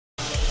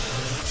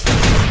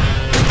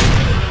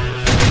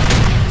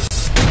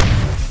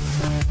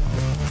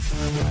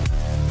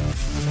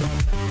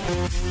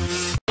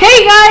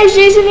Hey guys,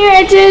 Jason here,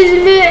 and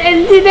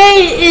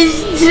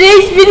today's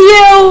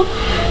video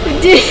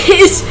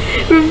is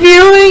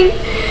reviewing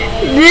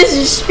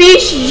this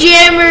speech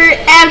jammer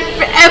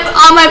app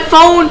on my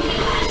phone.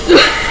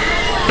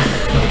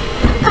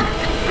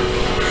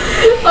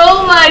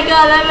 Oh my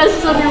god, that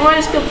messes up your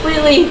voice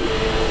completely.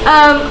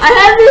 I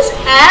have this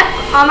app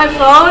on my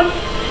phone,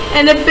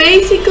 and it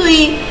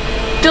basically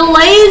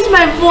delays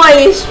my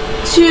voice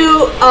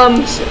to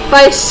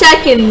by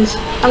seconds.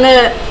 I'm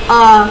gonna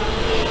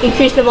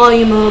increase the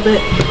volume a little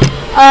bit.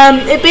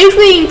 It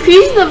basically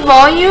increases the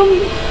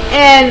volume,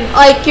 and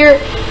like your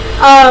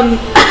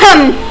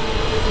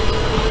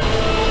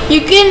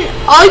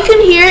all you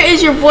can hear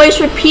is your voice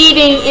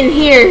repeating in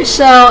here.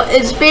 So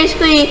it's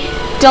basically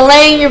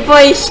delaying your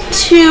voice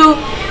to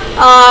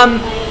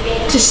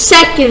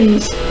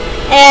seconds,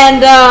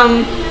 and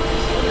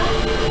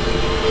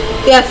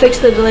yeah, fix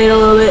the delay a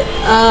little bit.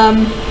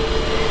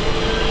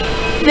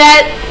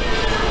 That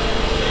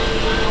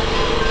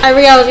I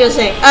forgot what I was gonna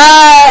say.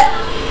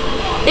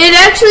 It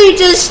actually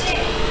just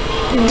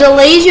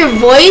delays your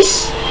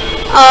voice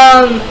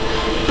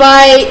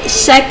by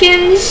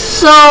seconds,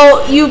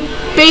 so you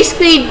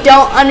basically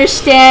don't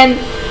understand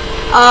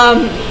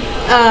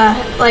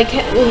like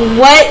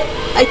what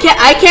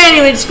I can't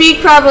even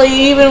speak properly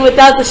even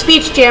without the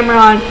speech jammer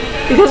on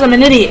because I'm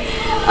an idiot.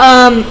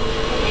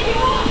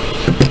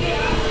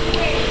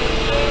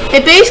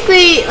 It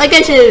basically, like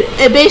I said,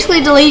 it basically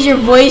delays your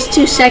voice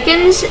 2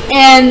 seconds,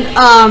 and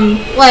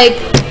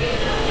like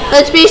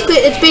it's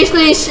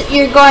basically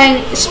you're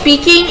going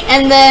speaking,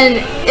 and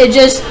then it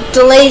just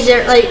delays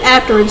it like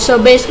afterwards. So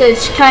basically,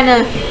 it's kind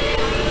of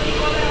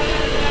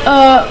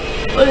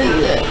what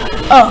is it?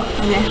 Oh,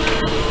 okay.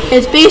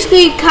 It's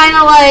basically kind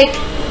of like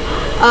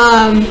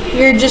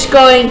you're just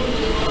going,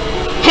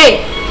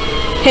 hey,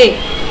 hey,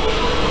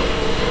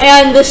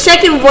 and the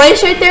second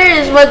voice right there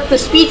is what the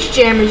speech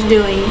jammer is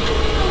doing.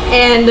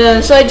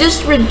 And so I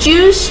just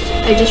reduced.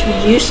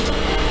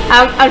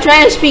 I'm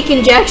trying to speak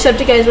in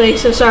Jacksepticeye's way,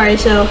 so sorry.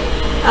 So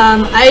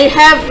I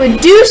have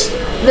reduced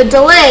the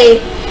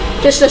delay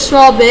just a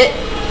small bit,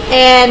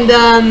 and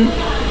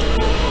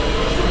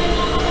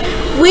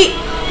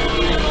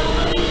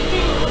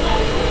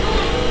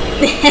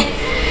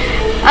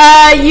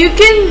you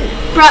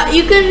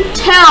can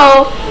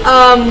tell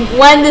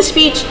when the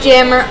speech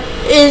jammer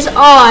is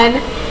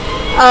on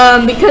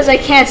because I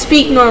can't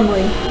speak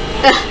normally.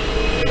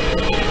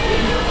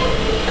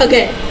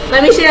 Okay,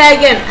 let me say that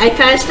again. I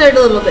kind of stuttered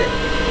a little bit.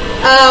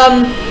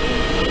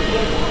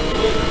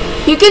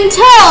 You can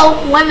tell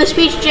when the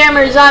speech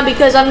jammer is on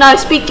because I'm not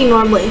speaking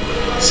normally.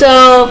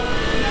 So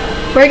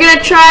we're gonna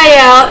try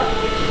out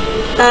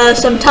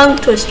some tongue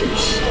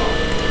twisters.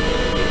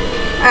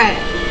 Alright,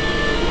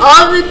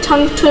 all the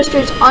tongue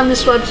twisters on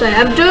this website.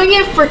 I'm doing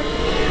it for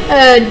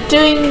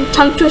doing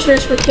tongue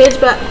twisters for kids,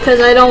 but because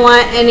I don't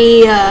want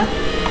any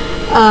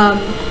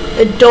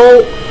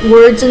adult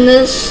words in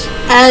this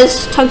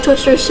as tongue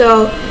twister.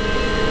 So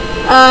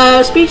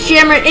speech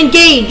jammer,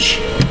 engage.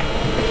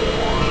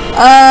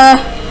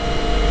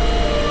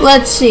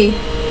 Let's see.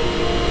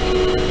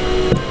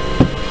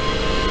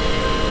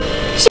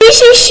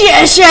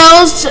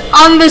 Seashells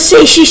on the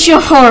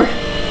seashore.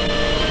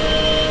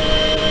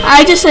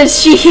 I just said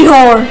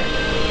seashore.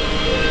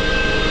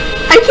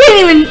 I can't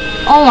even.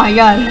 Oh my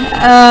god.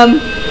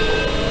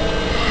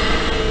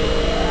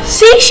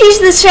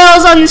 The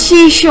shells on the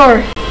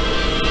seashore.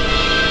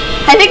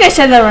 I think I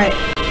said that right.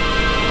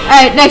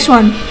 Alright, next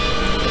one.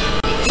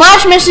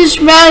 Flash message.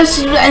 Flash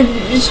message.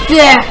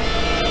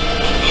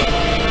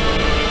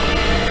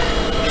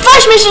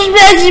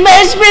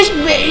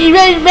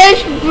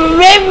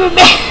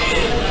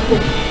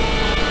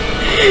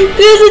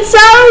 Because it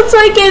sounds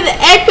like an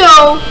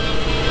echo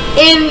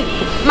in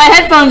my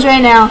headphones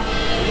right now.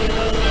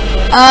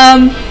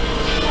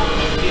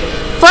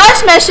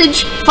 Flash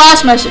message.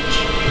 Flash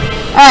message.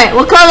 Alright,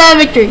 we'll call that a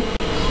victory.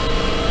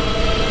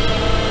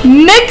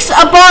 Mix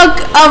a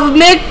bug of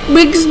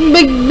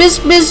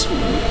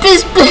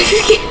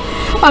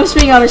I'm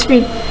speaking on my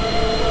screen.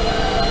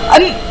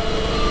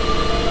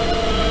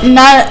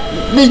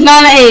 There's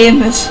not an A in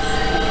this.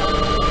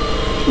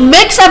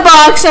 Mix a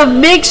box of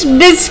mixed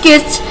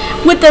biscuits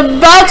with a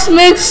box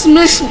mix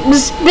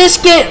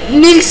biscuit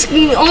mix.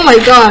 Oh my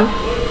god.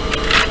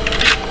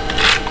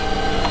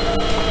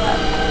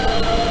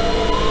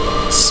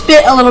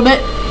 Spit a little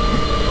bit.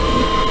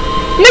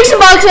 Mix a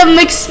box of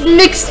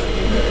mixed.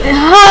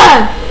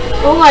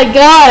 Oh my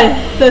god,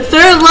 the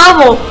 3rd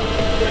level.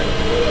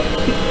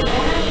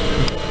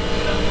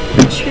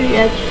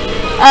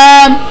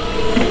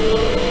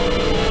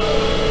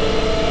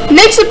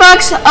 Mix a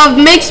box of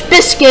mixed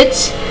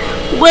biscuits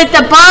with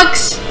a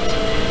box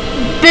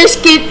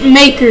biscuit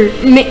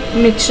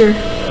mixer.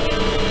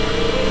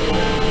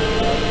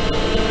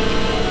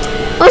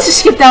 Let's just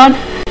skip down.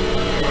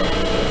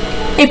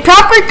 A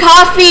proper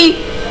coffee.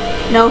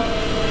 No.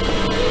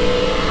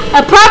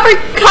 A proper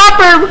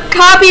copper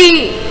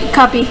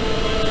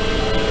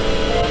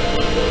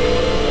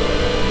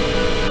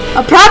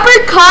A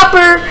proper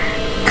copper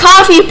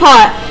coffee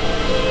pot.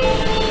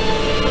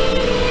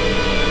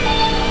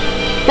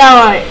 That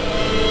one right.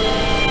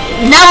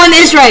 That one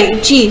is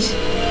right. Cheese.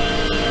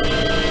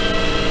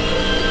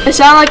 It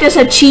sounded like I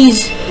said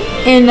cheese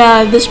in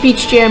the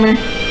speech jammer.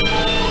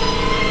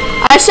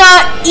 I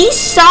saw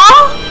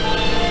Esau.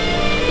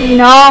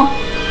 No.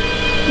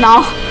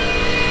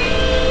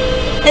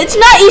 It's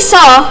not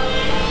Esau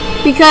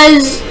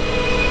because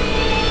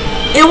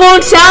it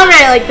won't sound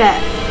right like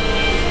that.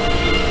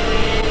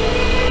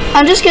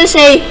 I'm just gonna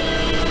say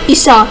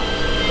Esau.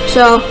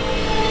 So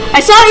I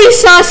saw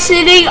Esau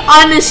sitting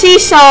on the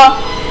seesaw.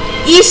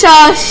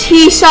 Esau,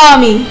 he saw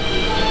me.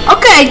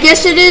 Okay, I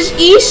guess it is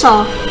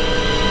Esau.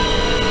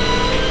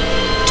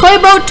 Toy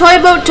boat, toy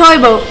boat, toy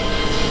boat.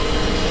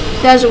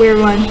 That was a weird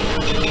one.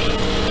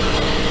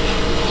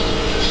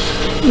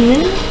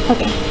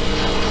 Okay.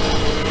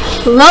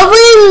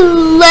 Lovely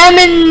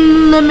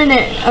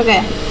lemonade.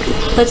 Okay,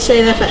 let's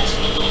say that fast.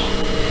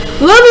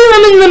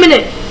 Lovely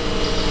lemonade.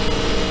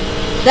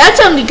 That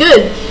sounded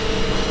good.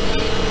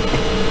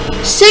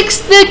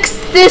 6 thick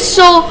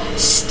thistle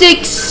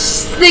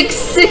sticks.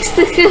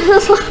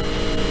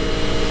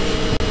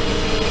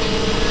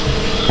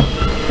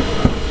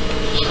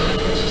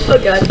 Oh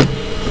god.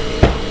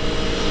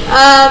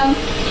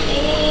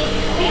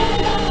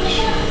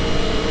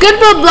 Good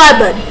blood, bad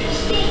blood.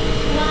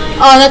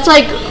 Oh, that's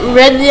like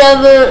red,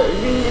 yellow.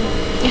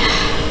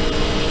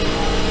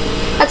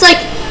 That's like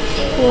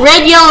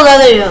red, yellow,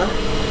 leather, yellow.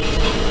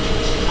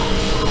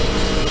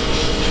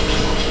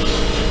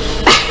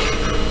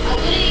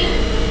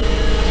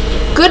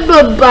 Good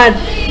blood, bad.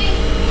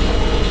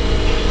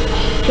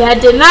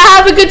 That did not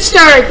have a good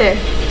start right there.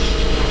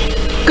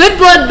 Good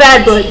blood,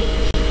 bad blood.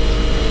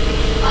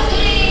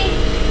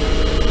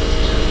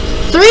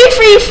 3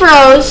 free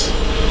throws.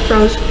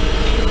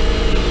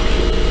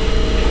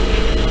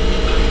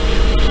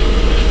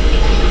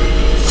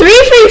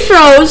 3 free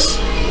throws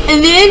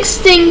and the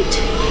instinct.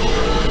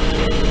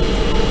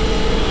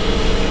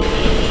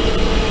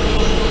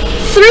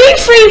 3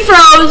 free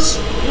throws.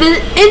 The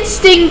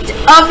instinct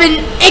of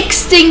an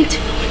extinct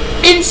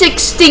insect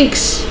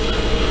stinks.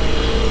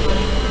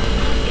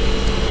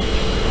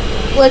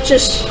 Let's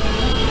just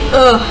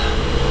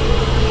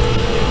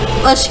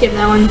let's skip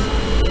that one.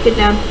 Get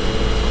down.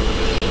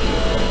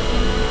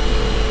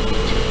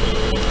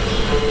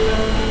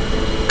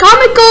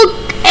 Comical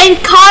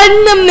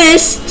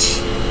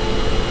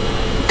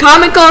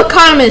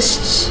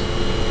economists.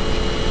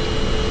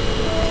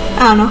 I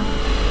don't know.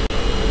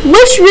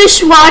 Which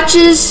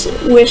wristwatches?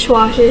 Which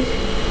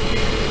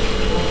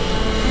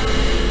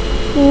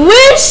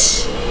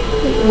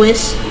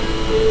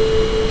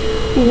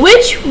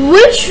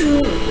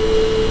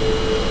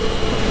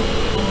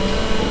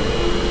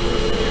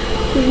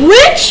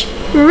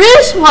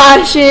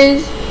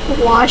wristwatches?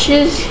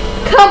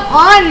 Come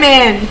on,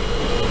 man.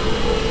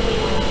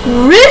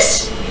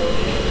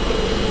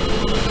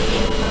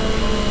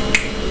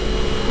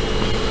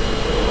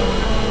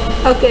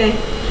 Okay,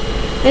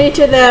 I need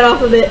to turn that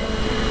off a bit.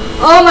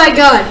 Oh my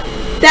god,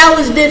 that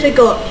was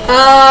difficult.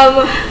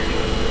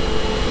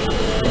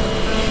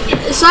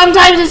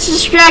 Sometimes it's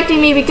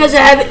distracting me because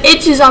I have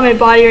itches on my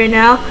body right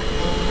now.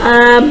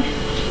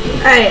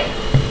 Alright.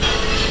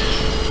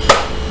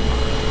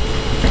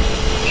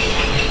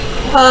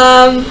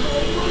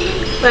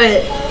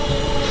 Right.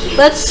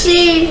 Let's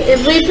see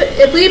if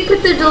we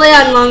put the delay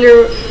on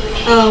longer.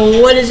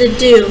 What does it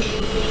do?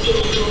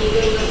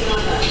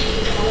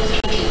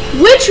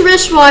 Which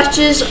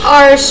wristwatches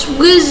are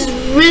Swizz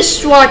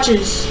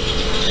wristwatches?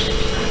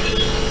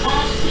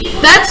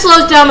 That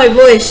slows down my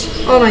voice.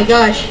 Oh my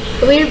gosh.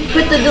 If we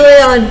put the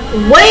delay on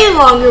way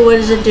longer, what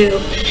does it do?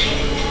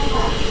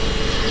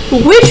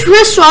 Which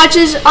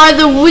wristwatches are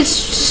the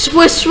swish?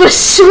 What?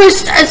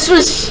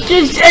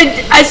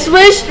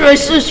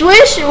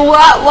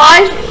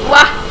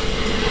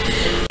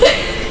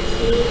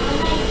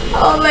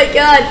 Oh my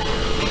god.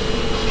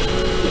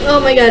 Oh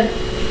my god.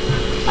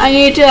 I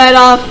need to head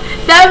off.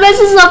 That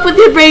messes up with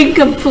your brain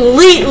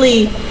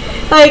completely.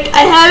 Like,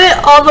 I have it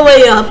all the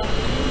way up.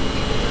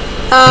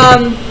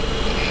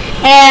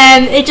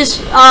 And it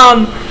just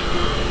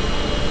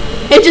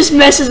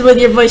messes with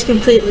your voice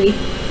completely.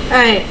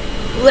 Alright,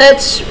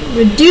 let's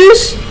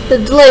reduce the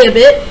delay a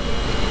bit.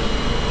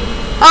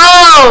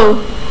 Oh!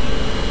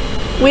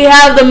 We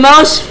have the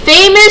most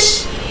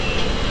famous,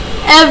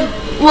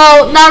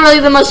 well, not really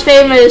the most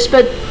famous,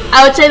 but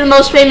I would say the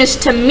most famous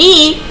to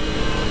me,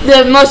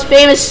 the most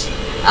famous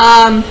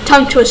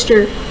tongue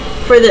twister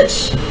for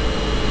this.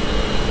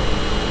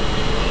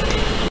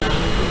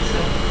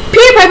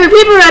 Peter Piper,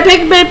 peppers,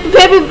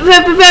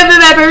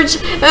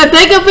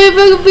 pick up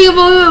people,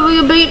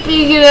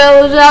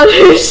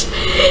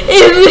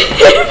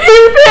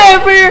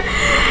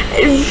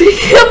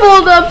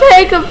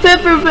 pack of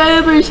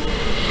peppers.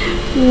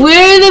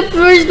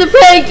 Where's the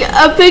pack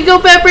of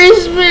pickled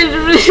peppers?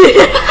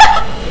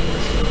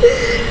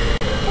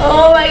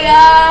 Oh my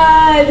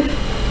god.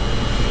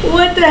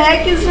 What the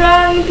heck is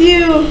wrong with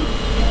you?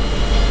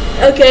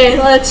 Okay,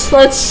 let's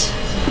just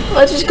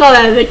call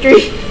that a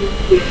victory.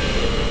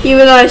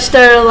 Even though I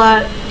started a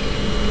lot.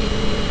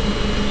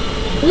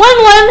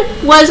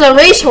 1-1 was a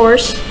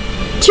racehorse.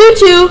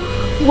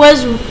 2-2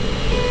 was,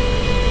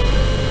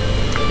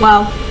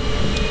 wow,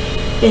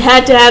 it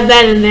had to have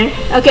that in there.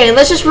 Okay,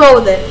 let's just roll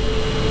with it.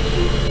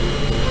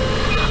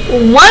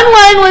 1-1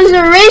 was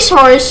a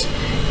racehorse.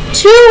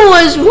 2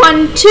 was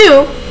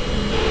 1-2.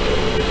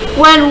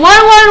 When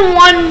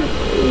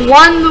 1-1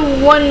 won the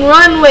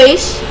one-run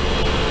race.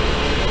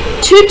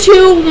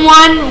 2-2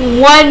 won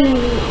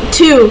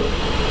 1-2.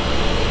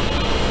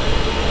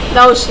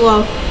 That was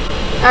slow.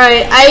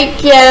 Alright, I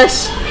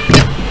guess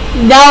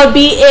that would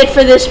be it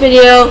for this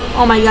video.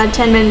 Oh my god,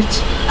 10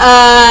 minutes.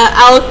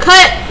 I'll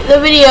cut the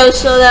video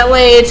so that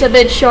way it's a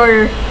bit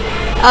shorter.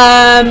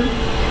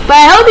 But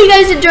I hope you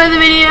guys enjoyed the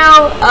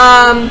video.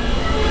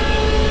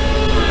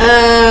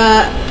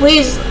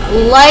 Please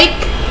like,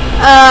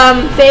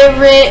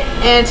 favorite,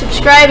 and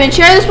subscribe, and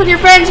share this with your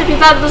friends if you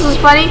thought this was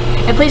funny.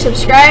 And please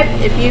subscribe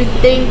if you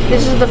think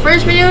this is the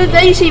first video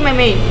that you see my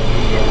main.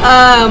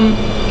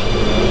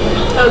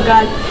 Oh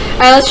god.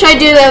 Alright, let's try to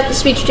do that with the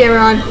speech jammer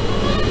on.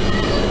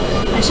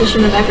 My sister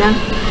in the background.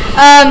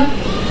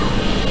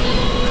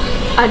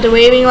 After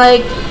waving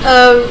like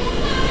a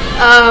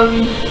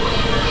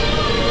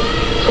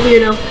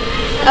weirdo.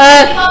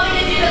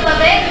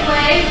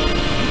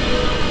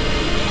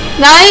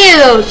 Not any of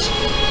those.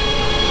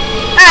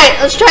 Alright,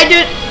 let's try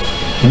doing.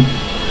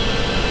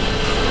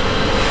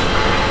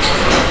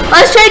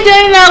 Let's try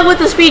doing that with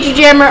the speech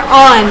jammer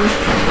on.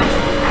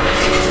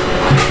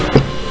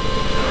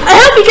 I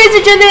hope you guys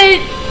enjoyed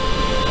the.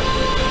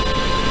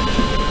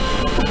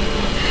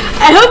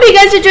 I hope you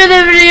guys enjoyed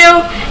the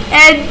video,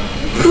 and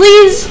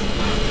please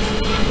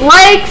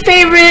like,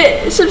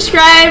 favorite,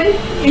 subscribe,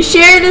 you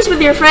share this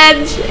with your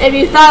friends if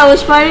you thought it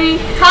was funny.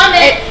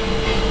 Comment.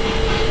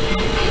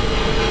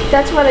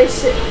 That's what I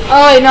said.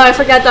 Oh wait, no, I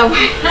forgot that one.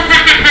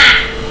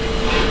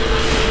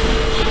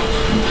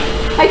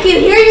 I can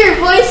hear your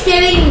voice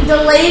getting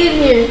delayed in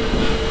here.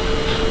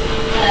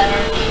 Whatever.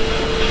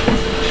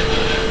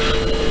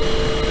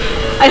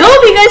 I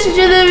hope you guys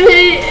enjoy the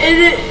video.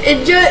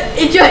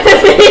 Enjoy the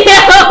video.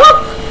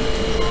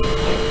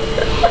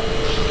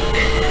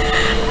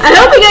 I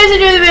hope you guys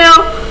enjoy the video.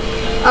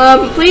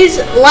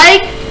 Please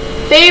like,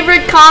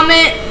 favorite,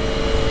 comment,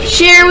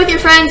 share with your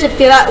friends if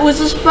you thought was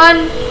this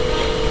fun.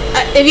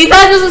 If you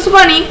thought this was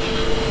funny,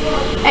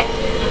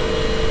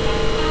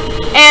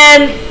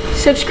 and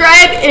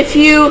subscribe if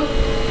you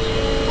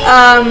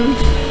oh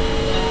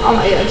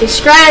my god,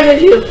 subscribe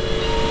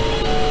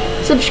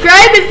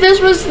if this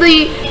was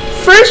the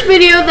first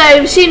video that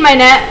I've seen by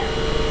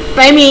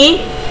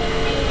me,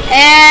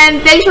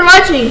 and thanks for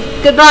watching.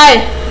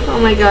 Goodbye. Oh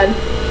my god.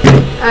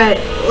 Alright,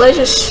 let's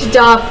just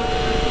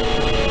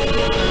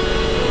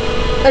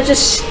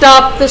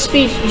stop the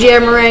speech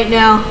jammer right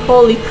now.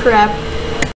 Holy crap.